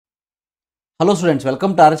Hello students,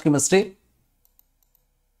 welcome to RH chemistry.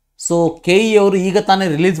 So KE ಅವರು ಈಗ ತಾನೇ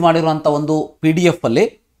ರಿಲೀಸ್ ಮಾಡಿರುವಂಥ ಒಂದು PDF ಅಲ್ಲಿ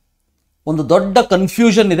ಒಂದು ದೊಡ್ಡ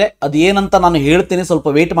ಕನ್ಫ್ಯೂಷನ್ ಇದೆ. ಅದು ಏನಂತ ನಾನು ಹೇಳ್ತೀನಿ,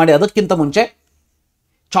 ಸ್ವಲ್ಪ ವೇಟ್ ಮಾಡಿ. ಅದಕ್ಕಿಂತ ಮುಂಚೆ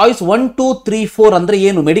ಚಾಯ್ಸ್ 1, 2, 3, 4 ಅಂದರೆ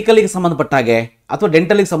ಏನು, ಮೆಡಿಕಲಿಗೆ ಸಂಬಂಧಪಟ್ಟ ಹಾಗೆ ಅಥವಾ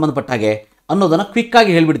ಡೆಂಟಲಿಗೆ ಸಂಬಂಧಪಟ್ಟ ಹಾಗೆ ಅನ್ನೋದನ್ನು ಕ್ವಿಕ್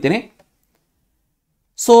ಆಗಿ ಹೇಳ್ಬಿಡ್ತೀನಿ.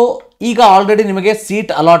 ಸೊ ಈಗ ಆಲ್ರೆಡಿ ನಿಮಗೆ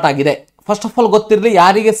ಸೀಟ್ ಅಲಾಟ್ ಆಗಿದೆ. ಫಸ್ಟ್ ಆಫ್ ಆಲ್ ಗೊತ್ತಿರಲಿ,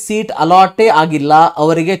 ಯಾರಿಗೆ ಸೀಟ್ ಅಲಾಟೇ ಆಗಿಲ್ಲ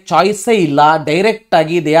ಅವರಿಗೆ ಚಾಯ್ಸೇ ಇಲ್ಲ. ಡೈರೆಕ್ಟ್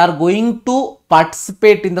ಆಗಿ they are going to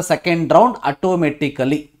participate in the second round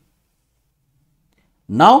automatically.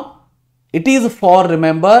 Now it is for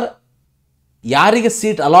remember, ಯಾರಿಗೆ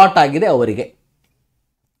ಸೀಟ್ ಅಲಾಟ್ ಆಗಿದೆ ಅವರಿಗೆ.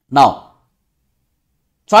 ನಾವು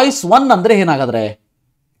ಚಾಯ್ಸ್ 1 ಅಂದರೆ ಏನಾಗಾದ್ರೆ,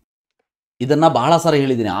 ಇದನ್ನು ಬಹಳ ಸಾರಿ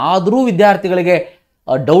ಹೇಳಿದ್ದೀನಿ, ಆದರೂ ವಿದ್ಯಾರ್ಥಿಗಳಿಗೆ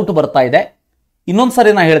ಡೌಟ್ ಬರ್ತಾ ಇದೆ. ಇನ್ನೊಂದು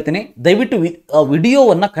ಸಾರಿ ನಾನು ಹೇಳ್ತೀನಿ, ದಯವಿಟ್ಟು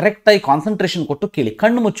ವಿಡಿಯೋವನ್ನು ಕರೆಕ್ಟಾಗಿ ಕಾನ್ಸಂಟ್ರೇಷನ್ ಕೊಟ್ಟು ಕೇಳಿ,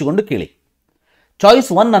 ಕಣ್ಣು ಮುಚ್ಚಿಕೊಂಡು ಕೇಳಿ. ಚಾಯ್ಸ್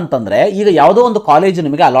 1 ಅಂತಂದರೆ, ಈಗ ಯಾವುದೋ ಒಂದು ಕಾಲೇಜು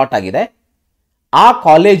ನಿಮಗೆ ಅಲಾಟ್ ಆಗಿದೆ, ಆ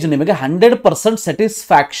ಕಾಲೇಜು ನಿಮಗೆ 100%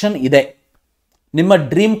 ಸ್ಯಾಟಿಸ್ಫ್ಯಾಕ್ಷನ್ ಇದೆ, ನಿಮ್ಮ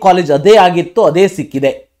ಡ್ರೀಮ್ ಕಾಲೇಜ್ ಅದೇ ಆಗಿತ್ತು, ಅದೇ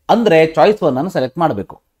ಸಿಕ್ಕಿದೆ ಅಂದರೆ ಚಾಯ್ಸ್ 1 ಅನ್ನು ಸೆಲೆಕ್ಟ್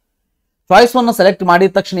ಮಾಡಬೇಕು. ಚಾಯ್ಸ್ 1 ಸೆಲೆಕ್ಟ್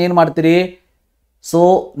ಮಾಡಿದ ತಕ್ಷಣ ಏನು ಮಾಡ್ತೀರಿ? ಸೊ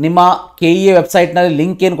ನಿಮ್ಮ KEA ವೆಬ್ಸೈಟ್ನಲ್ಲಿ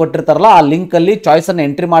ಲಿಂಕ್ ಏನು ಕೊಟ್ಟಿರ್ತಾರಲ್ಲ, ಆ ಲಿಂಕಲ್ಲಿ ಚಾಯ್ಸನ್ನು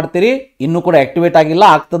ಎಂಟ್ರಿ ಮಾಡ್ತೀರಿ. ಇನ್ನೂ ಕೂಡ ಆಕ್ಟಿವೇಟ್ ಆಗಿಲ್ಲ,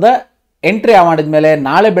 ಆಗ್ತದೆ. ಎಂಟ್ರಿ ಮಾಡಿದ ಮೇಲೆ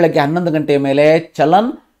ನಾಳೆ ಬೆಳಗ್ಗೆ 11 ಗಂಟೆಯ ಮೇಲೆ ಚಲನ್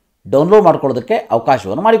ಡೌನ್ಲೋಡ್ ಮಾಡ್ಕೊಳ್ಳೋದಕ್ಕೆ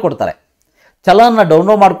ಅವಕಾಶವನ್ನು ಮಾಡಿಕೊಡ್ತಾರೆ. ಚಲನ್ನ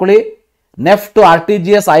ಡೌನ್ಲೋಡ್ ಮಾಡ್ಕೊಳ್ಳಿ. ನೆಫ್ಟ್,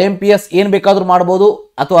 RTGS, IMPS ಏನು ಬೇಕಾದರೂ ಮಾಡ್ಬೋದು,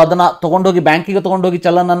 ಅಥವಾ ಅದನ್ನು ತೊಗೊಂಡೋಗಿ ಬ್ಯಾಂಕಿಗೆ ತೊಗೊಂಡೋಗಿ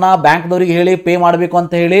ಚಲನನ್ನು ಬ್ಯಾಂಕ್ದವರಿಗೆ ಹೇಳಿ ಪೇ ಮಾಡಬೇಕು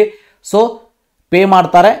ಅಂತ ಹೇಳಿ. ಸೊ ಪೇ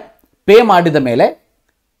ಮಾಡ್ತಾರೆ. ಪೇ ಮಾಡಿದ ಮೇಲೆ,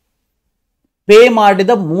 ಪೇ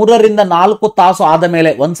ಮಾಡಿದ 3 ರಿಂದ 4 ತಾಸು ಆದ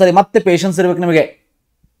ಮೇಲೆ, ಒಂದ್ಸರಿ ಮತ್ತೆ ಪೇಷನ್ಸ್ ಇರಬೇಕು ನಿಮಗೆ.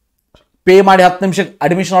 ಪೇ ಮಾಡಿ 10 ನಿಮಿಷಕ್ಕೆ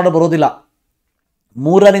ಅಡ್ಮಿಷನ್ ಆರ್ಡರ್ ಬರೋದಿಲ್ಲ.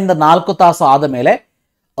 3 ರಿಂದ 4 ತಾಸು ಆದ ಮೇಲೆ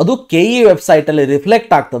ಅದು KE ವೆಬ್ಸೈಟಲ್ಲಿ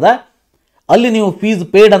ರಿಫ್ಲೆಕ್ಟ್ ಆಗ್ತದೆ. ಅಲ್ಲಿ ನೀವು ಫೀಸ್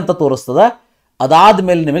ಪೇಡ್ ಅಂತ ತೋರಿಸ್ತದೆ. ಅದಾದ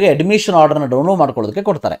ಮೇಲೆ ನಿಮಗೆ ಅಡ್ಮಿಷನ್ ಆರ್ಡರ್ನ ಡೌನ್ಲೋಡ್ ಮಾಡ್ಕೊಳ್ಳೋದಕ್ಕೆ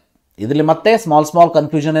ಕೊಡ್ತಾರೆ. ಇದರಲ್ಲಿ ಮತ್ತೆ ಸ್ಮಾಲ್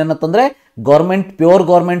ಕನ್ಫ್ಯೂಷನ್ ಏನಂತಂದರೆ, pure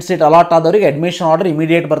government seat allot ಆದವರಿಗೆ admission order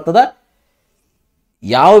immediate ಬರ್ತದೆ.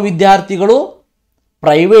 ಯಾವ ವಿದ್ಯಾರ್ಥಿಗಳು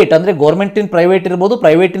ಪ್ರೈವೇಟ್ ಅಂದರೆ ಗೌರ್ಮೆಂಟ್ ಇನ್ ಪ್ರೈವೇಟ್ ಇರ್ಬೋದು,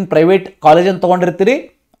 ಪ್ರೈವೇಟ್ ಕಾಲೇಜನ್ನು ತೊಗೊಂಡಿರ್ತೀರಿ,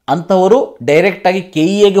 ಅಂಥವರು ಡೈರೆಕ್ಟಾಗಿ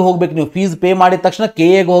KEAಗೆ ಹೋಗಬೇಕು. ನೀವು ಫೀಸ್ ಪೇ ಮಾಡಿದ ತಕ್ಷಣ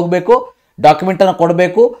KEAಗೆ ಹೋಗಬೇಕು, ಡಾಕ್ಯುಮೆಂಟನ್ನು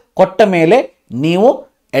ಕೊಡಬೇಕು. ಕೊಟ್ಟ ಮೇಲೆ ನೀವು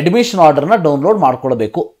ಅಡ್ಮಿಷನ್ ಆರ್ಡರ್ನ ಡೌನ್ಲೋಡ್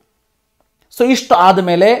ಮಾಡ್ಕೊಳ್ಬೇಕು. ಸೊ ಇಷ್ಟು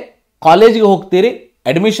ಆದಮೇಲೆ ಕಾಲೇಜಿಗೆ ಹೋಗ್ತೀರಿ,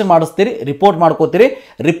 ಅಡ್ಮಿಷನ್ ಮಾಡಿಸ್ತೀರಿ, ರಿಪೋರ್ಟ್ ಮಾಡ್ಕೋತೀರಿ.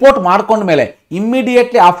 ರಿಪೋರ್ಟ್ ಮಾಡ್ಕೊಂಡ ಮೇಲೆ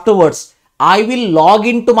immediately afterwards I will log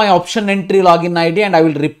in to my option entry login ID and I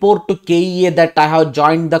will report to KEA that I have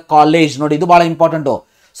join the college. ನೋಡಿ, ಇದು ಭಾಳ ಇಂಪಾರ್ಟೆಂಟು.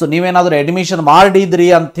 ಸೊ ನೀವೇನಾದರೂ ಅಡ್ಮಿಷನ್ ಮಾಡಿದ್ರಿ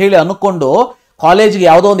ಅಂಥೇಳಿ ಅಂದ್ಕೊಂಡು ಕಾಲೇಜಿಗೆ,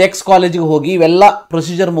 ಯಾವುದೋ ಒಂದು ಎಕ್ಸ್ ಕಾಲೇಜಿಗೆ ಹೋಗಿ ಇವೆಲ್ಲ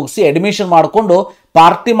ಪ್ರೊಸೀಜರ್ ಮುಗಿಸಿ ಅಡ್ಮಿಷನ್ ಮಾಡಿಕೊಂಡು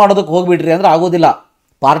ಪಾರ್ಟಿ ಮಾಡೋದಕ್ಕೆ ಹೋಗ್ಬಿಟ್ರಿ ಅಂದರೆ ಆಗೋದಿಲ್ಲ.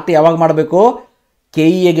 ಪಾರ್ಟಿ ಯಾವಾಗ ಮಾಡಬೇಕು?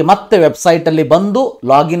 KEAಗೆ ಮತ್ತೆ ವೆಬ್ಸೈಟಲ್ಲಿ ಬಂದು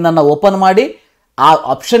ಲಾಗಿನ್ ಅನ್ನು ಓಪನ್ ಮಾಡಿ, ಆ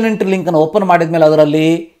ಆಪ್ಷನ್ ಎಂಟ್ರಿ ಲಿಂಕನ್ನು ಓಪನ್ ಮಾಡಿದ ಮೇಲೆ ಅದರಲ್ಲಿ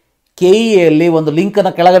KEAಯಲ್ಲಿ ಒಂದು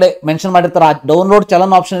ಲಿಂಕನ್ನು ಕೆಳಗಡೆ ಮೆನ್ಷನ್ ಮಾಡಿರ್ತಾರೆ. ಆ ಡೌನ್ಲೋಡ್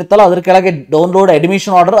ಚಲನ್ ಆಪ್ಷನ್ ಇತ್ತಲ್ಲ, ಅದ್ರ ಕೆಳಗೆ ಡೌನ್ಲೋಡ್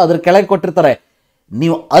ಅಡ್ಮಿಷನ್ ಆರ್ಡರ್ ಅದ್ರ ಕೆಳಗೆ ಕೊಟ್ಟಿರ್ತಾರೆ.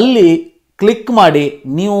 ನೀವು ಅಲ್ಲಿ ಕ್ಲಿಕ್ ಮಾಡಿ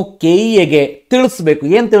ನೀವು KEAಗೆ ತಿಳಿಸ್ಬೇಕು.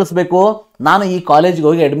 ಏನು ತಿಳಿಸ್ಬೇಕು? ನಾನು ಈ ಕಾಲೇಜ್ಗೆ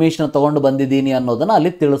ಹೋಗಿ ಅಡ್ಮಿಷನ್ ತೊಗೊಂಡು ಬಂದಿದ್ದೀನಿ ಅನ್ನೋದನ್ನು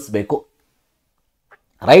ಅಲ್ಲಿ ತಿಳಿಸ್ಬೇಕು.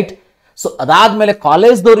 ರೈಟ್? ಸೊ ಅದಾದಮೇಲೆ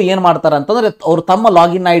ಕಾಲೇಜ್ದವರು ಏನು ಮಾಡ್ತಾರೆ ಅಂತಂದರೆ, ಅವರು ತಮ್ಮ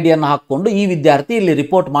ಲಾಗಿನ್ IDಯನ್ನು ಹಾಕ್ಕೊಂಡು ಈ ವಿದ್ಯಾರ್ಥಿ ಇಲ್ಲಿ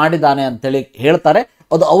ರಿಪೋರ್ಟ್ ಮಾಡಿದ್ದಾನೆ ಅಂತೇಳಿ ಹೇಳ್ತಾರೆ.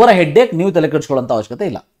 ಅದು ಅವರ ಹೆಡ್ಡೇಕ್, ನೀವು ತಲೆ ಕೆಡಿಸ್ಕೊಳ್ಳೋಂಥ ಅವಶ್ಯಕತೆ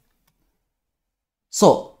ಇಲ್ಲ. ಸೊ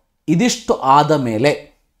ಇದಿಷ್ಟು ಆದ ಮೇಲೆ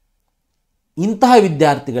ಇಂತಹ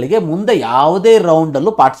ವಿದ್ಯಾರ್ಥಿಗಳಿಗೆ ಮುಂದೆ ಯಾವುದೇ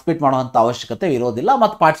ರೌಂಡಲ್ಲೂ ಪಾರ್ಟಿಸಿಪೇಟ್ ಮಾಡುವಂಥ ಅವಶ್ಯಕತೆ ಇರೋದಿಲ್ಲ,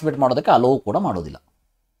 ಮತ್ತು ಪಾರ್ಟಿಸಿಪೇಟ್ ಮಾಡೋದಕ್ಕೆ ಅಲೋವ್ ಕೂಡ ಮಾಡೋದಿಲ್ಲ.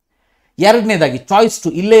 ಎರಡನೇದಾಗಿ ಚಾಯ್ಸ್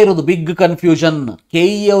 2, ಇಲ್ಲೇ ಇರೋದು ಬಿಗ್ ಕನ್ಫ್ಯೂಷನ್.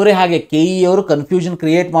 KE ಅವರೇ ಹಾಗೆ, KE ಅವರು ಕನ್ಫ್ಯೂಷನ್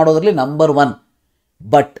ಕ್ರಿಯೇಟ್ ಮಾಡೋದ್ರಲ್ಲಿ ನಂಬರ್ 1.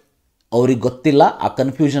 ಬಟ್ ಅವ್ರಿಗೆ ಗೊತ್ತಿಲ್ಲ, ಆ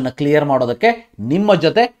ಕನ್ಫ್ಯೂಷನ್ ಕ್ಲಿಯರ್ ಮಾಡೋದಕ್ಕೆ ನಿಮ್ಮ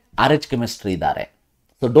ಜೊತೆ RH ಕೆಮಿಸ್ಟ್ರಿ ಇದ್ದಾರೆ.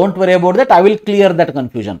 So don't worry about that, I will clear that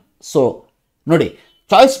confusion. So ನೋಡಿ,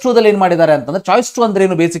 ಚಾಯ್ಸ್ 2ದಲ್ಲಿ ಏನು ಮಾಡಿದ್ದಾರೆ ಅಂತಂದರೆ, ಚಾಯ್ಸ್ 2 ಅಂದ್ರೆ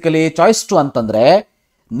ಏನು? ಬೇಸಿಕಲಿ ಚಾಯ್ಸ್ 2 ಅಂತಂದರೆ,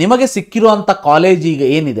 ನಿಮಗೆ ಸಿಕ್ಕಿರುವಂಥ ಕಾಲೇಜ್ ಈಗ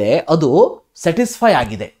ಏನಿದೆ ಅದು ಸ್ಯಾಟಿಸ್ಫೈ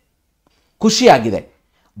ಆಗಿದೆ, ಖುಷಿಯಾಗಿದೆ.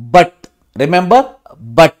 ಬಟ್ ರಿಮೆಂಬರ್,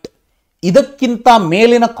 ಇದಕ್ಕಿಂತ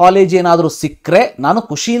ಮೇಲಿನ ಕಾಲೇಜ್ ಏನಾದರೂ ಸಿಕ್ಕರೆ ನಾನು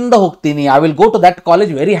ಖುಷಿಯಿಂದ ಹೋಗ್ತೀನಿ, I will go to that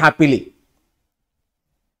college very happily.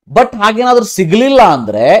 But ಹಾಗೇನಾದರೂ ಸಿಗಲಿಲ್ಲ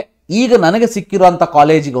ಅಂದರೆ, ಈಗ ನನಗೆ ಸಿಕ್ಕಿರುವಂಥ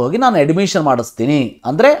ಕಾಲೇಜಿಗೆ ಹೋಗಿ ನಾನು ಅಡ್ಮಿಷನ್ ಮಾಡಿಸ್ತೀನಿ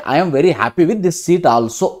ಅಂದರೆ I am very happy with this seat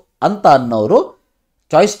also ಅಂತ ಅನ್ನೋರು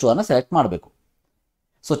ಚಾಯ್ಸ್ 2 ಅನ್ನು ಸೆಲೆಕ್ಟ್ ಮಾಡಬೇಕು.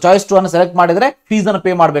 ಸೊ ಚಾಯ್ಸ್ 2 ಅನ್ನು ಸೆಲೆಕ್ಟ್ ಮಾಡಿದರೆ ಫೀಸನ್ನು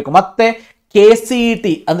ಪೇ ಮಾಡಬೇಕು. ಮತ್ತೆ KCET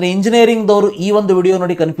ಅಂದರೆ ಇಂಜಿನಿಯರಿಂಗ್ದವರು ಈ ಒಂದು ವಿಡಿಯೋ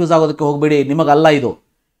ನೋಡಿ ಕನ್ಫ್ಯೂಸ್ ಆಗೋದಕ್ಕೆ ಹೋಗಬೇಡಿ, ನಿಮಗಲ್ಲ ಇದು.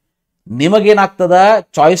 ನಿಮಗೇನಾಗ್ತದೆ,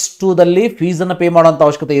 ಚಾಯ್ಸ್ 2ದಲ್ಲಿ ಫೀಸನ್ನು ಪೇ ಮಾಡುವಂಥ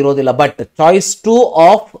ಅವಶ್ಯಕತೆ ಇರೋದಿಲ್ಲ. But choice 2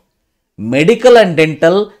 of medical and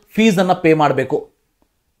dental ಫೀಸನ್ನು pay ಮಾಡಬೇಕು.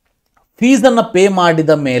 ಫೀಸನ್ನು ಪೇ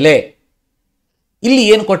ಮಾಡಿದ ಮೇಲೆ ಇಲ್ಲಿ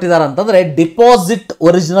ಏನು ಕೊಟ್ಟಿದ್ದಾರೆ ಅಂತಂದರೆ, ಡಿಪಾಸಿಟ್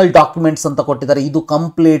ಒರಿಜಿನಲ್ ಡಾಕ್ಯುಮೆಂಟ್ಸ್ ಅಂತ ಕೊಟ್ಟಿದ್ದಾರೆ. ಇದು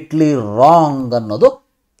ಕಂಪ್ಲೀಟ್ಲಿ ರಾಂಗ್ ಅನ್ನೋದು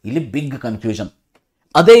ಇಲ್ಲಿ ಬಿಗ್ ಕನ್ಫ್ಯೂಷನ್.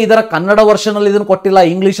 ಅದೇ ಇದರ ಕನ್ನಡ ವರ್ಷನ್ ಅಲ್ಲಿ ಇದನ್ನು ಕೊಟ್ಟಿಲ್ಲ,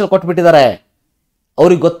 ಇಂಗ್ಲಿಷ್ ಅಲ್ಲಿ ಕೊಟ್ಬಿಟ್ಟಿದ್ದಾರೆ.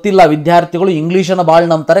 ಅವ್ರಿಗೆ ಗೊತ್ತಿಲ್ಲ, ವಿದ್ಯಾರ್ಥಿಗಳು ಇಂಗ್ಲೀಷನ್ನು ಭಾಳ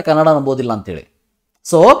ನಂಬ್ತಾರೆ, ಕನ್ನಡ ನಂಬೋದಿಲ್ಲ ಅಂತೇಳಿ.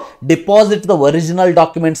 So deposit the original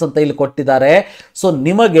documents ಅಂತ ಇಲ್ಲಿ ಕೊಟ್ಟಿದ್ದಾರೆ. ಸೊ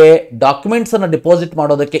ನಿಮಗೆ ಡಾಕ್ಯುಮೆಂಟ್ಸ್ ಅನ್ನು ಡಿಪಾಸಿಟ್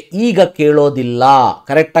ಮಾಡೋದಕ್ಕೆ ಈಗ ಕೇಳೋದಿಲ್ಲ.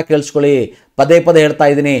 ಕರೆಕ್ಟಾಗಿ ಕೇಳಿಸ್ಕೊಳ್ಳಿ, ಪದೇ ಪದೇ ಹೇಳ್ತಾ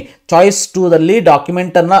ಇದ್ದೀನಿ. ಚಾಯ್ಸ್ 2ದಲ್ಲಿ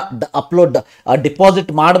ಡಾಕ್ಯುಮೆಂಟ್ ಅನ್ನ ಡಿಪಾಸಿಟ್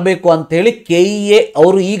ಮಾಡಬೇಕು ಅಂತ ಹೇಳಿ KEA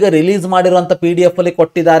ಅವರು ಈಗ ರಿಲೀಸ್ ಮಾಡಿರುವಂತ PDF ಅಲ್ಲಿ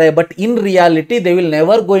ಕೊಟ್ಟಿದ್ದಾರೆ. But in reality they will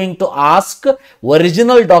never going to ask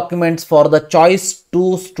original documents for the choice 2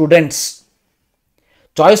 students.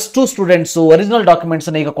 Choice 2 students original documents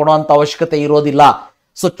ಅನ್ನು ಈಗ ಕೊಡುವಂತ ಅವಶ್ಯಕತೆ ಇರೋದಿಲ್ಲ.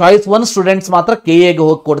 ಸೊ ಚಾಯ್ಸ್ 1 ಸ್ಟೂಡೆಂಟ್ಸ್ ಮಾತ್ರ KEAಗೆ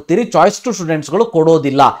ಹೋಗಿ ಕೊಡ್ತೀರಿ, ಚಾಯ್ಸ್ 2 ಸ್ಟೂಡೆಂಟ್ಸ್ಗಳು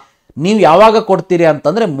ಕೊಡೋದಿಲ್ಲ. ನೀವು ಯಾವಾಗ ಕೊಡ್ತೀರಿ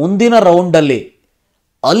ಅಂತಂದ್ರೆ ಮುಂದಿನ ರೌಂಡ್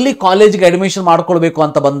ಅಲ್ಲಿ ಕಾಲೇಜ್ಗೆ ಅಡ್ಮಿಷನ್ ಮಾಡ್ಕೊಳ್ಬೇಕು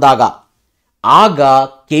ಅಂತ ಬಂದಾಗ ಆಗ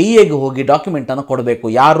KEAಗೆ ಹೋಗಿ ಡಾಕ್ಯುಮೆಂಟ್ ಅನ್ನು ಕೊಡಬೇಕು.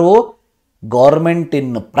 ಯಾರು? ಗೌರ್ಮೆಂಟ್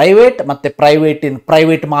ಇನ್ ಪ್ರೈವೇಟ್ ಮತ್ತೆ ಪ್ರೈವೇಟ್ ಇನ್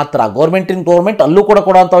ಪ್ರೈವೇಟ್ ಮಾತ್ರ. ಗೌರ್ಮೆಂಟ್ ಇನ್ ಗೌರ್ಮೆಂಟ್ ಅಲ್ಲೂ ಕೂಡ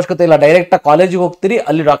ಕೊಡುವಂತ ಅವಶ್ಯಕತೆ ಇಲ್ಲ. ಡೈರೆಕ್ಟ್ ಕಾಲೇಜಿಗೆ ಹೋಗ್ತೀರಿ,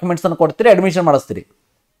 ಅಲ್ಲಿ ಡಾಕ್ಯುಮೆಂಟ್ಸ್ ಅನ್ನು ಕೊಡ್ತೀರಿ, ಅಡ್ಮಿಷನ್ ಮಾಡಿಸ್ತೀರಿ,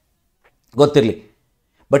 ಗೊತ್ತಿರಲಿ.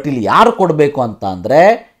 ಬಟ್ ಇಲ್ಲಿ ಯಾರು ಕೊಡಬೇಕು ಅಂತ ಅಂದ್ರೆ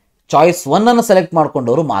ಚಾಯ್ಸ್ 1 ಅನ್ನು ಸೆಲೆಕ್ಟ್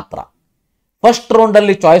ಮಾಡ್ಕೊಂಡವರು ಮಾತ್ರ. ಫಸ್ಟ್ ರೌಂಡ್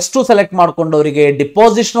ಅಲ್ಲಿ choice 2 select ಮಾಡ್ಕೊಂಡವರಿಗೆ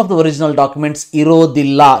deposition of the original documents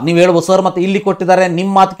ಇರೋದಿಲ್ಲ. ನೀವು ಹೇಳ್ಬೋದು ಸರ್ ಮತ್ತೆ ಇಲ್ಲಿ ಕೊಟ್ಟಿದ್ದಾರೆ,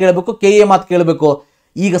 ನಿಮ್ಮ ಮಾತು ಕೇಳಬೇಕು, KEA ಮಾತು ಕೇಳಬೇಕು.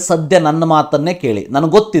 ಈಗ ಸದ್ಯ ನನ್ನ ಮಾತನ್ನೇ ಕೇಳಿ,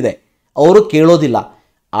 ನನಗೆ ಗೊತ್ತಿದೆ ಅವರು ಕೇಳೋದಿಲ್ಲ.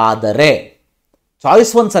 ಆದರೆ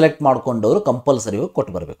ಚಾಯ್ಸ್ 1 ಸೆಲೆಕ್ಟ್ ಮಾಡ್ಕೊಂಡವರು ಕಂಪಲ್ಸರಿ ಹೋಗಿ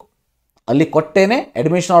ಕೊಟ್ಟು ಬರಬೇಕು. ಅಲ್ಲಿ ಕೊಟ್ಟೇನೆ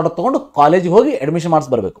ಅಡ್ಮಿಷನ್ ಆರ್ಡರ್ ತಗೊಂಡು ಕಾಲೇಜಿಗೆ ಹೋಗಿ ಅಡ್ಮಿಷನ್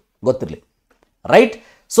ಮಾಡಿಸಿ ಬರಬೇಕು, ಗೊತ್ತಿರಲಿ. Right?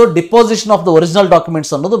 So deposition of the original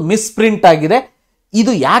documents ಅನ್ನೋದು ಮಿಸ್ಪ್ರಿಂಟ್ ಆಗಿದೆ.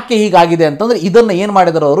 ಇದು ಯಾಕೆ ಹೀಗಾಗಿದೆ ಅಂತಂದ್ರೆ ಇದನ್ನು ಏನು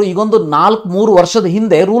ಮಾಡಿದಾರೆ ಅವರು, ಈಗೊಂದು 3 ವರ್ಷದ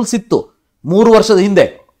ಹಿಂದೆ ರೂಲ್ಸ್ ಇತ್ತು. 3 ವರ್ಷದ ಹಿಂದೆ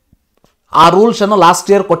ಆ ರೂಲ್ಸ್ ಅನ್ನು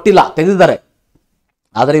ಲಾಸ್ಟ್ ಇಯರ್ ಕೊಟ್ಟಿಲ್ಲ, ತೆಗೆದಿದ್ದಾರೆ.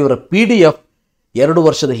 ಆದರೆ ಇವರ PDF 2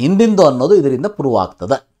 ವರ್ಷದ ಹಿಂದಿಂದು ಅನ್ನೋದು ಇದರಿಂದ ಪ್ರೂವ್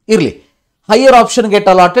ಆಗ್ತದೆ. ಇರಲಿ. Higher option get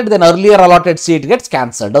allotted then earlier allotted seat gets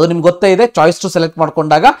cancelled. ಅದು ನಿಮ್ಗೆ ಗೊತ್ತೇ ಇದೆ. ಚಾಯ್ಸ್ 2 ಸೆಲೆಕ್ಟ್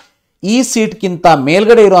ಮಾಡ್ಕೊಂಡಾಗ ಈ ಸೀಟ್ಗಿಂತ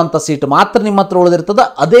ಮೇಲ್ಗಡೆ ಇರುವಂಥ ಸೀಟ್ ಮಾತ್ರ ನಿಮ್ಮ ಹತ್ರ ಉಳಿದಿರ್ತದೆ.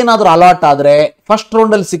 ಅದೇನಾದರೂ ಅಲಾಟ್ ಆದರೆ first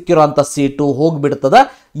ರೌಂಡಲ್ಲಿ ಸಿಕ್ಕಿರುವಂಥ seat ಹೋಗ್ಬಿಡ್ತದೆ.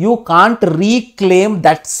 You can't ರೀಕ್ಲೇಮ್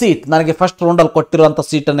that seat. ನನಗೆ ಫಸ್ಟ್ ರೌಂಡಲ್ಲಿ ಕೊಟ್ಟಿರುವಂಥ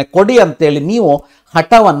ಸೀಟನ್ನೇ ಕೊಡಿ ಅಂತೇಳಿ ನೀವು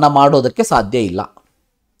ಹಠವನ್ನು ಮಾಡೋದಕ್ಕೆ ಸಾಧ್ಯ ಇಲ್ಲ.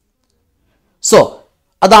 ಸೊ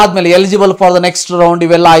ಅದಾದ್ಮೇಲೆ eligible for the next round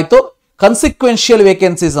ಇವೆಲ್ಲ ಆಯಿತು. ಕನ್ಸಿಕ್ವೆನ್ಷಿಯಲ್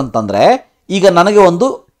ವೇಕೆನ್ಸೀಸ್ ಅಂತಂದ್ರೆ ಈಗ ನನಗೆ ಒಂದು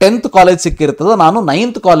 10th ಕಾಲೇಜ್ ಸಿಕ್ಕಿರ್ತದೆ, ನಾನು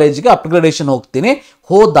 9th ಕಾಲೇಜ್ಗೆ ಅಪ್ಗ್ರೇಡೇಷನ್ ಹೋಗ್ತೀನಿ.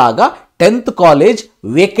 ಹೋದಾಗ 10th ಕಾಲೇಜ್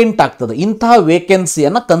ವೇಕೆಂಟ್ ಆಗ್ತದೆ. ಇಂತಹ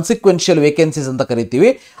ವೇಕೆನ್ಸಿಯನ್ನು ಕನ್ಸಿಕ್ವೆನ್ಷಿಯಲ್ ವೇಕೆನ್ಸೀಸ್ ಅಂತ ಕರಿತೀವಿ.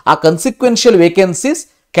 ಆ ಕನ್ಸಿಕ್ವೆನ್ಷಿಯಲ್ ವೇಕೆನ್ಸೀಸ್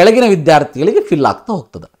ಕೆಳಗಿನ ವಿದ್ಯಾರ್ಥಿಗಳಿಗೆ ಫಿಲ್ ಆಗ್ತಾ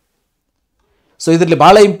ಹೋಗ್ತದೆ. ಸೊ ಇದರಲ್ಲಿ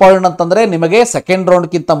ಬಹಳ ಇಂಪಾರ್ಟೆಂಟ್ ಅಂತಂದ್ರೆ ನಿಮಗೆ ಸೆಕೆಂಡ್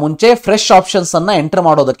ರೌಂಡ್ಗಿಂತ ಮುಂಚೆ ಫ್ರೆಶ್ ಆಪ್ಷನ್ಸ್ ಅನ್ನ ಎಂಟರ್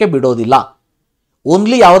ಮಾಡೋದಕ್ಕೆ ಬಿಡೋದಿಲ್ಲ.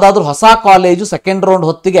 ಓನ್ಲಿ ಯಾವುದಾದ್ರೂ ಹೊಸ ಕಾಲೇಜು ಸೆಕೆಂಡ್ ರೌಂಡ್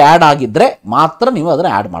ಹೊತ್ತಿಗೆ ಆ್ಯಡ್ ಆಗಿದ್ರೆ ಮಾತ್ರ ನೀವು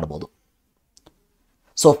ಅದನ್ನು ಆ್ಯಡ್ ಮಾಡ್ಬೋದು.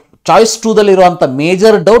 ಸೊ ಚಾಯ್ಸ್ 2ದಲ್ಲಿ ಇರುವಂಥ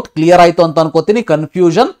ಮೇಜರ್ ಡೌಟ್ ಕ್ಲಿಯರ್ ಆಯಿತು ಅಂತ ಅನ್ಕೋತೀನಿ.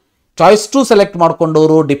 Confusion. Choice 2 select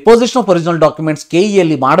ಮಾಡ್ಕೊಂಡವರು deposition of original documents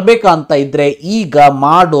KEಯಲ್ಲಿ ಮಾಡಬೇಕಾ ಅಂತ ಇದ್ರೆ ಈಗ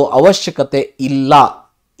ಮಾಡೋ ಅವಶ್ಯಕತೆ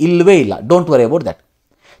ಇಲ್ಲವೇ ಇಲ್ಲ. Don't worry about that.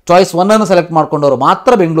 Choice 1 ಅನ್ನು ಸೆಲೆಕ್ಟ್ ಮಾಡ್ಕೊಂಡವರು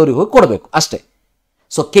ಮಾತ್ರ ಬೆಂಗಳೂರಿಗೆ ಹೋಗಿ ಕೊಡಬೇಕು ಅಷ್ಟೇ.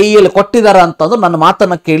 ಸೊ KEಯಲ್ಲಿ ಕೊಟ್ಟಿದ್ದಾರೆ ಅಂತಂದ್ರೆ ನನ್ನ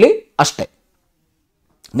ಮಾತನ್ನು ಕೇಳಿ ಅಷ್ಟೇ.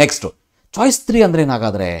 ನೆಕ್ಸ್ಟ್ ಚಾಯ್ಸ್ 3 ಅಂದ್ರೆ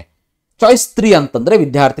ಏನಾಗಾದ್ರೆ, ಚಾಯ್ಸ್ 3 ಅಂತಂದ್ರೆ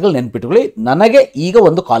ವಿದ್ಯಾರ್ಥಿಗಳು ನೆನ್ಪಿಟ್ಕೊಳ್ಳಿ, ನನಗೆ ಈಗ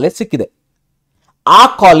ಒಂದು ಕಾಲೇಜ್ ಸಿಕ್ಕಿದೆ, ಆ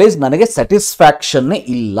ಕಾಲೇಜ್ ನನಗೆ ಸ್ಯಾಟಿಸ್ಫ್ಯಾಕ್ಷನ್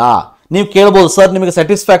ಇಲ್ಲ. ನೀವು ಕೇಳ್ಬೋದು ಸರ್ ನಿಮಗೆ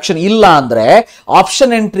ಸ್ಯಾಟಿಸ್ಫ್ಯಾಕ್ಷನ್ ಇಲ್ಲ ಅಂದ್ರೆ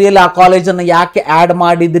ಆಪ್ಷನ್ ಎಂಟ್ರಿಯಲ್ಲಿ ಆ ಕಾಲೇಜನ್ನು ಯಾಕೆ ಆ್ಯಡ್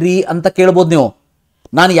ಮಾಡಿದ್ರಿ ಅಂತ ಕೇಳ್ಬೋದು ನೀವು.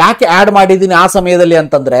 ನಾನು ಯಾಕೆ ಆ್ಯಡ್ ಮಾಡಿದ್ದೀನಿ ಆ ಸಮಯದಲ್ಲಿ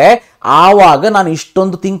ಅಂತಂದ್ರೆ ಆವಾಗ ನಾನು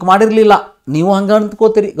ಇಷ್ಟೊಂದು ಥಿಂಕ್ ಮಾಡಿರಲಿಲ್ಲ. ನೀವು ಹಂಗೆ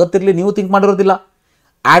ಅಂದ್ಕೋತೀರಿ, ಗೊತ್ತಿರಲಿ, ನೀವು ಥಿಂಕ್ ಮಾಡಿರೋದಿಲ್ಲ.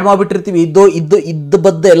 ಆ್ಯಡ್ ಮಾಡಿಬಿಟ್ಟಿರ್ತೀವಿ, ಇದ್ದು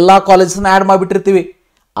ಬದ್ದ ಎಲ್ಲ ಕಾಲೇಜಸ್ನ ಆ್ಯಡ್ ಮಾಡಿಬಿಟ್ಟಿರ್ತೀವಿ.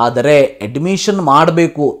 ಆದರೆ ಅಡ್ಮಿಷನ್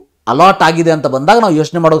ಮಾಡಬೇಕು, ಅಲಾಟ್ ಆಗಿದೆ ಅಂತ ಬಂದಾಗ ನಾವು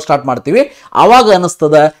ಯೋಚನೆ ಮಾಡೋಕೆ ಸ್ಟಾರ್ಟ್ ಮಾಡ್ತೀವಿ. ಆವಾಗ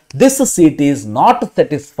ಅನಿಸ್ತದೆ this seat is not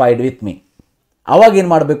satisfied with me. ಆವಾಗ ಏನು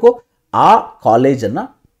ಮಾಡಬೇಕು, ಆ ಕಾಲೇಜನ್ನು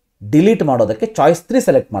ಡಿಲೀಟ್ ಮಾಡೋದಕ್ಕೆ ಚಾಯ್ಸ್ 3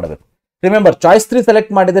 ಸೆಲೆಕ್ಟ್ ಮಾಡಬೇಕು. ರಿಮೆಂಬರ್, ಚಾಯ್ಸ್ 3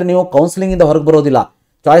 ಸೆಲೆಕ್ಟ್ ಮಾಡಿದರೆ ನೀವು ಕೌನ್ಸಿಲಿಂಗಿಂದ ಹೊರಗೆ ಬರೋದಿಲ್ಲ.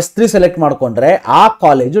 ಚಾಯ್ಸ್ 3 ಸೆಲೆಕ್ಟ್ ಮಾಡ್ಕೊಂಡ್ರೆ ಆ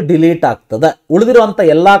ಕಾಲೇಜು ಡಿಲೀಟ್ ಆಗ್ತದೆ. ಉಳಿದಿರುವಂಥ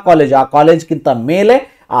ಎಲ್ಲ ಕಾಲೇಜು, ಆ ಕಾಲೇಜ್ಗಿಂತ ಮೇಲೆ,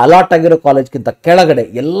 ಆ ಅಲಾಟ್ ಆಗಿರೋ ಕಾಲೇಜ್ಗಿಂತ ಕೆಳಗಡೆ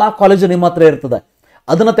ಎಲ್ಲ ಕಾಲೇಜು ನಿಮ್ಮ ಹತ್ರ ಇರ್ತದೆ.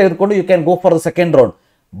 ಅದನ್ನು ತೆಗೆದುಕೊಂಡು you can go for the second round.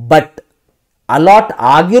 But allot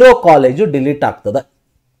ಆಗಿರೋ ಕಾಲೇಜು ಡಿಲೀಟ್ ಆಗ್ತದೆ.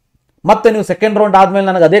 ಮತ್ತೆ ನೀವು ಸೆಕೆಂಡ್ ರೌಂಡ್ ಆದಮೇಲೆ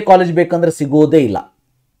ನನಗೆ ಅದೇ ಕಾಲೇಜ್ ಬೇಕಂದ್ರೆ ಸಿಗೋದೇ ಇಲ್ಲ,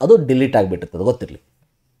 ಅದು ಡಿಲೀಟ್ ಆಗಿಬಿಟ್ಟಿರ್ತದೆ, ಗೊತ್ತಿರಲಿ.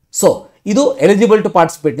 ಸೊ ಇದು eligible to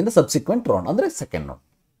participate in the subsequent round ಅಂದರೆ ಸೆಕೆಂಡ್ ರೌಂಡ್.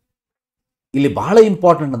 ಇಲ್ಲಿ ಬಹಳ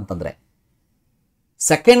ಇಂಪಾರ್ಟೆಂಟ್ ಅಂತಂದ್ರೆ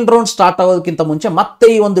ಸೆಕೆಂಡ್ ರೌಂಡ್ ಸ್ಟಾರ್ಟ್ ಆಗೋದಕ್ಕಿಂತ ಮುಂಚೆ ಮತ್ತೆ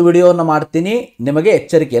ಈ ಒಂದು ವಿಡಿಯೋವನ್ನು ಮಾಡ್ತೀನಿ, ನಿಮಗೆ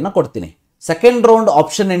ಎಚ್ಚರಿಕೆಯನ್ನು ಕೊಡ್ತೀನಿ. ಸೆಕೆಂಡ್ ರೌಂಡ್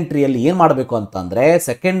ಆಪ್ಷನ್ ಎಂಟ್ರಿಯಲ್ಲಿ ಏನು ಮಾಡಬೇಕು ಅಂತಂದ್ರೆ,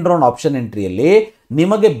 ಸೆಕೆಂಡ್ ರೌಂಡ್ ಆಪ್ಷನ್ ಎಂಟ್ರಿಯಲ್ಲಿ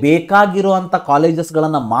ನಿಮಗೆ ಬೇಕಾಗಿರುವಂಥ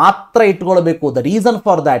ಕಾಲೇಜಸ್ಗಳನ್ನು ಮಾತ್ರ ಇಟ್ಕೊಳ್ಬೇಕು. The reason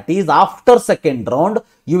for that is after second round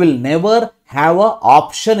you will never have a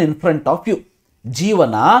option in front of you.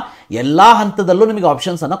 ಜೀವನ ಎಲ್ಲ ಹಂತದಲ್ಲೂ ನಿಮಗೆ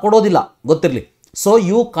ಆಪ್ಷನ್ಸ್ ಅನ್ನು ಕೊಡೋದಿಲ್ಲ, ಗೊತ್ತಿರಲಿ. So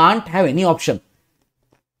you can't have any option.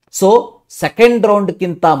 So second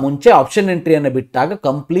ರೌಂಡ್ಗಿಂತ ಮುಂಚೆ ಆಪ್ಷನ್ ಎಂಟ್ರಿಯನ್ನು ಬಿಟ್ಟಾಗ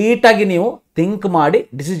ಕಂಪ್ಲೀಟ್ ಆಗಿ ನೀವು ಥಿಂಕ್ ಮಾಡಿ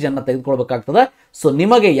ಡಿಸಿಷನ್ ತೆಗೆದುಕೊಳ್ಬೇಕಾಗ್ತದೆ. ಸೊ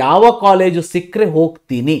ನಿಮಗೆ ಯಾವ ಕಾಲೇಜು ಸಿಕ್ಕರೆ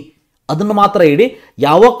ಹೋಗ್ತೀನಿ ಅದನ್ನು ಮಾತ್ರ ಇಡಿ,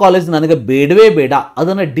 ಯಾವ ಕಾಲೇಜ್ ನನಗೆ ಬೇಡವೇ ಬೇಡ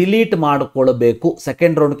ಅದನ್ನು ಡಿಲೀಟ್ ಮಾಡಿಕೊಳ್ಬೇಕು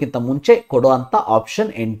ಸೆಕೆಂಡ್ ರೌಂಡ್ಗಿಂತ ಮುಂಚೆ ಕೊಡುವಂಥ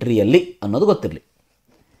ಆಪ್ಷನ್ ಎಂಟ್ರಿಯಲ್ಲಿ ಅನ್ನೋದು ಗೊತ್ತಿರಲಿ.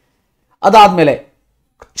 ಅದಾದಮೇಲೆ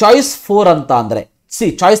ಚಾಯ್ಸ್ 4 ಅಂತ ಅಂದರೆ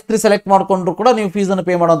ಚಾಯ್ಸ್ 3 ಸೆಲೆಕ್ಟ್ ಮಾಡಿಕೊಂಡ್ರು ಕೂಡ ನೀವು ಫೀಸನ್ನು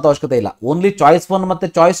ಪೇ ಮಾಡುವಂಥ ಅವಶ್ಯಕತೆ ಇಲ್ಲ. ಓನ್ಲಿ ಚಾಯ್ಸ್ 1 ಮತ್ತು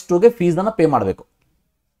ಚಾಯ್ಸ್ 2ಗೆ ಫೀಸನ್ನು ಪೇ ಮಾಡಬೇಕು.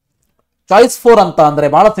 ಚಾಯ್ಸ್ 4 ಅಂತ ಅಂದರೆ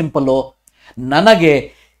ಭಾಳ ಸಿಂಪಲ್ಲು, ನನಗೆ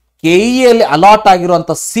KEಯಲ್ಲಿ ಅಲಾಟ್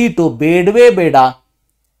ಆಗಿರುವಂಥ ಸೀಟು ಬೇಡವೇ ಬೇಡ,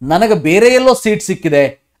 ನನಗೆ ಬೇರೆ ಎಲ್ಲೋ ಸೀಟ್ ಸಿಕ್ಕಿದೆ,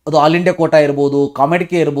 ಅದು ಆಲ್ ಇಂಡಿಯಾ ಕೋಟಾ ಇರ್ಬೋದು,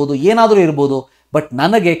 ಕಾಮೆಡಿಕೆ ಇರ್ಬೋದು, ಏನಾದರೂ ಇರ್ಬೋದು, ಬಟ್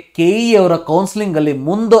ನನಗೆ KE ಅವರ ಕೌನ್ಸಿಲಿಂಗಲ್ಲಿ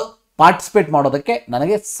ಮುಂದೆ ಪಾರ್ಟಿಸಿಪೇಟ್ ಮಾಡೋದಕ್ಕೆ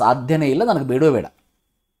ನನಗೆ ಸಾಧ್ಯನೇ ಇಲ್ಲ, ನನಗೆ ಬೇಡವೇ ಬೇಡ.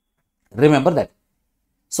 Remember that.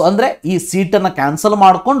 ಸೊ ಅಂದರೆ ಈ ಸೀಟನ್ನು ಕ್ಯಾನ್ಸಲ್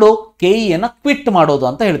ಮಾಡಿಕೊಂಡು KEಯನ್ನು ಕ್ವಿಟ್ ಮಾಡೋದು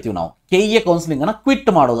ಅಂತ ಹೇಳ್ತೀವಿ ನಾವು. KE ಕೌನ್ಸಿಲಿಂಗನ್ನು ಕ್ವಿಟ್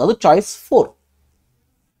ಮಾಡೋದು, ಅದು ಚಾಯ್ಸ್ 4.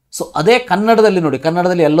 ಸೊ ಅದೇ ಕನ್ನಡದಲ್ಲಿ ನೋಡಿ,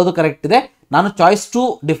 ಕನ್ನಡದಲ್ಲಿ ಎಲ್ಲದೂ ಕರೆಕ್ಟ್ ಇದೆ. ನಾನು ಚಾಯ್ಸ್ 2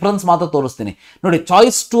 ಡಿಫ್ರೆನ್ಸ್ ಮಾತ್ರ ತೋರಿಸ್ತೀನಿ ನೋಡಿ.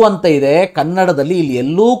 ಚಾಯ್ಸ್ 2 ಅಂತ ಇದೆ ಕನ್ನಡದಲ್ಲಿ, ಇಲ್ಲಿ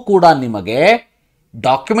ಎಲ್ಲೂ ಕೂಡ ನಿಮಗೆ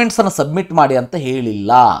ಡಾಕ್ಯುಮೆಂಟ್ಸನ್ನು ಸಬ್ಮಿಟ್ ಮಾಡಿ ಅಂತ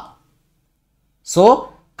ಹೇಳಿಲ್ಲ. ಸೊ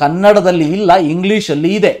ಕನ್ನಡದಲ್ಲಿ ಇಲ್ಲ,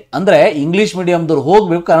 ಇಂಗ್ಲೀಷಲ್ಲಿ ಇದೆ. ಅಂದರೆ ಇಂಗ್ಲೀಷ್ ಮೀಡಿಯಮ್ದವ್ರು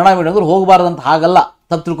ಹೋಗಬೇಕು, ಕನ್ನಡ ಮೀಡಿಯಮ್ದವ್ರು ಹೋಗಬಾರ್ದಂತ ಹಾಗಲ್ಲ,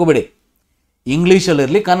 ತಪ್ಪು ತಿಳ್ಕೊಬೇಡಿ.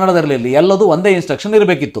 ಇಂಗ್ಲೀಷಲ್ಲಿರಲಿ ಕನ್ನಡದಲ್ಲಿರಲಿ ಎಲ್ಲದೂ ಒಂದೇ ಇನ್ಸ್ಟ್ರಕ್ಷನ್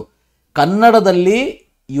ಇರಬೇಕಿತ್ತು. ಕನ್ನಡದಲ್ಲಿ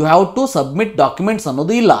you have to submit documents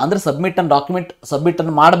ಅನ್ನೋದು ಇಲ್ಲ. ಅಂದರೆ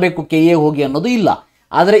ಸಬ್ಮಿಟನ್ನು ಮಾಡಬೇಕು KE ಹೋಗಿ ಅನ್ನೋದು ಇಲ್ಲ.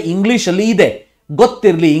 ಆದರೆ ಇಂಗ್ಲೀಷಲ್ಲಿ ಇದೆ,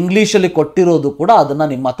 ಗೊತ್ತಿರಲಿ. ಇಂಗ್ಲೀಷಲ್ಲಿ ಕೊಟ್ಟಿರೋದು ಕೂಡ ಅದನ್ನು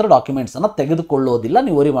ನಿಮ್ಮ ಹತ್ರ ಡಾಕ್ಯುಮೆಂಟ್ಸನ್ನು ತೆಗೆದುಕೊಳ್ಳೋದಿಲ್ಲ,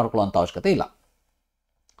 ನೀವು ವರಿ ಮಾಡ್ಕೊಳ್ಳೋಂಥ ಅವಶ್ಯಕತೆ ಇಲ್ಲ.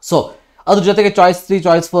 ಸೊ ಅದ್ರ ಜೊತೆಗೆ ಚಾಯ್ಸ್ 3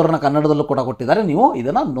 ಚಾಯ್ಸ್ 4 ಕನ್ನಡದಲ್ಲೂ ಕೂಡ ಕೊಟ್ಟಿದ್ದಾರೆ, ನೀವು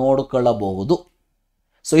ಇದನ್ನು ನೋಡಿಕೊಳ್ಳಬಹುದು.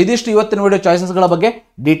 ಸೊ ಇದಿಷ್ಟು ಇವತ್ತಿನ ವಿಡಿಯೋ ಚಾಯ್ಸಸ್ಗಳ ಬಗ್ಗೆ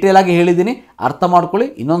ಡೀಟೇಲ್ ಆಗಿ ಹೇಳಿದ್ದೀನಿ, ಅರ್ಥ ಮಾಡ್ಕೊಳ್ಳಿ.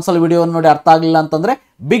 ಇನ್ನೊಂದ್ಸಲ ವಿಡಿಯೋವನ್ನು ನೋಡಿ ಅರ್ಥ ಆಗಲಿಲ್ಲ ಅಂತಂದರೆ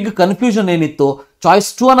ಬಿಗ್ ಕನ್ಫ್ಯೂಷನ್ ಏನಿತ್ತು, ಚಾಯ್ಸ್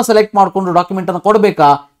 2 ಅನ್ನು ಸೆಲೆಕ್ಟ್ ಮಾಡಿಕೊಂಡು ಡಾಕ್ಯುಮೆಂಟನ್ನು ಕೊಡಬೇಕಾ,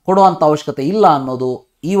 ಕೊಡುವಂಥ ಅವಶ್ಯಕತೆ ಇಲ್ಲ ಅನ್ನೋದು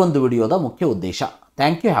ಈ ಒಂದು ವಿಡಿಯೋದ ಮುಖ್ಯ ಉದ್ದೇಶ.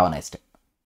 Thank you, have a nice day.